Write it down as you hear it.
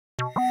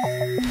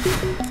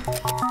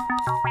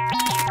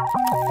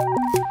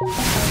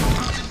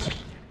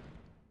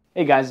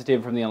Hey guys, it's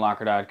David from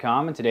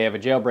theunlocker.com, and today I have a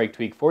jailbreak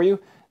tweak for you.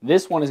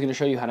 This one is going to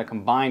show you how to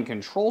combine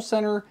Control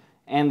Center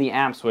and the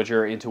app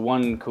switcher into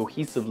one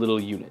cohesive little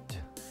unit.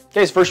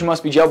 Okay, so first you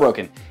must be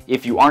jailbroken.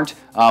 If you aren't,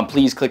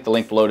 please click the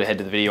link below to head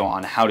to the video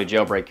on how to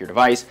jailbreak your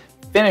device.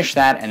 Finish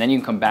that, and then you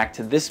can come back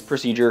to this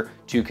procedure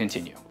to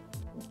continue.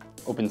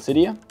 Open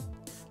Cydia,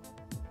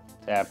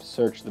 tap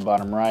search the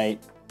bottom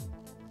right,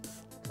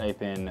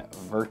 type in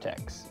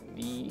Vertex,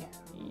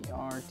 V-E-R-T-E-X,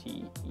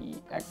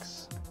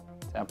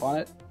 tap on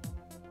it.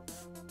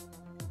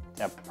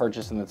 Tap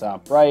purchase in the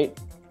top right,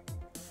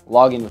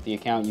 log in with the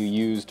account you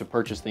use to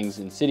purchase things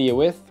in Cydia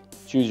with,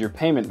 choose your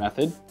payment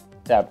method,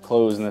 tap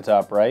close in the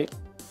top right.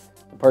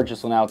 The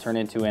purchase will now turn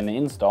into an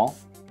install.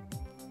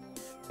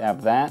 Tap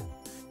that,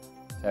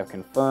 tap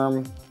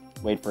confirm,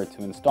 wait for it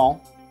to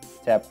install,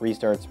 tap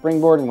restart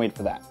Springboard and wait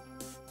for that.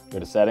 Go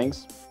to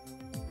settings,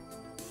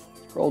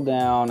 scroll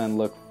down and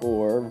look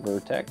for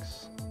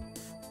Vertex,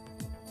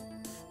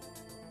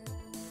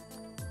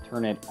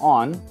 turn it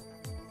on.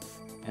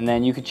 And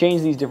then you could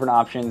change these different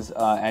options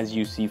as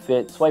you see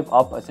fit. Swipe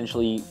up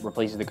essentially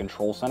replaces the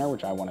Control Center,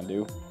 which I want to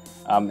do.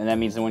 And that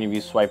means that when you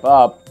swipe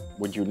up,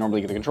 which you would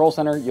normally get the Control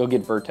Center, you'll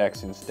get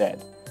Vertex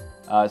instead.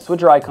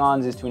 Switcher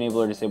icons is to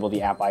enable or disable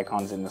the app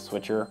icons in the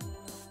switcher.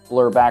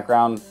 Blur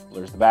background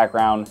blurs the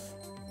background.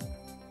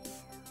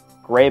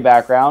 Gray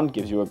background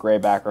gives you a gray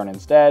background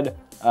instead.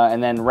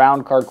 And then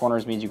round card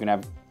corners means you can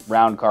have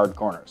round card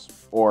corners,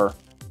 or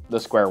the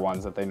square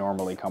ones that they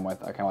normally come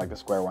with. I kind of like the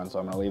square ones, so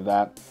I'm going to leave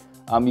that.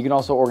 You can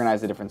also organize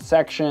the different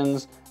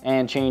sections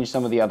and change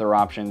some of the other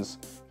options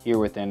here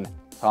within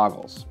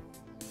toggles.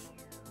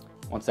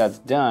 Once that's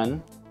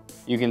done,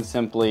 you can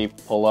simply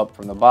pull up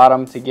from the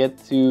bottom to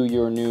get to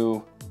your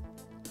new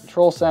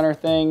Control Center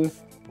thing,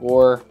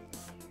 or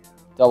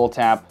double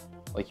tap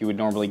like you would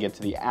normally get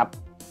to the app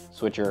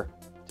switcher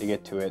to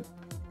get to it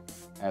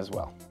as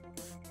well.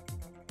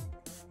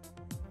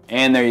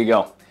 And there you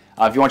go.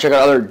 If you want to check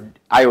out other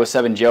iOS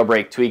 7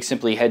 jailbreak tweaks,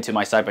 simply head to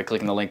my site by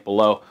clicking the link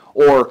below,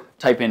 or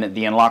type in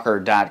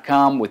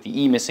theunlocker.com with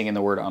the E missing in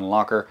the word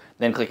unlocker,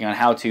 then clicking on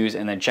how-tos,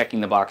 and then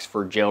checking the box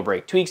for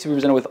jailbreak tweaks to be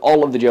presented with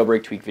all of the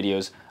jailbreak tweak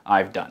videos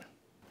I've done.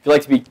 If you'd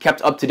like to be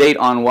kept up to date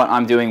on what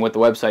I'm doing, what the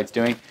website's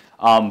doing,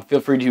 feel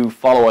free to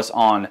follow us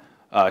on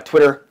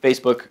Twitter,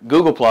 Facebook,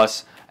 Google+,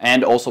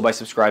 and also by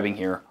subscribing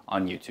here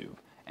on YouTube.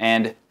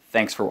 And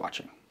thanks for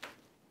watching.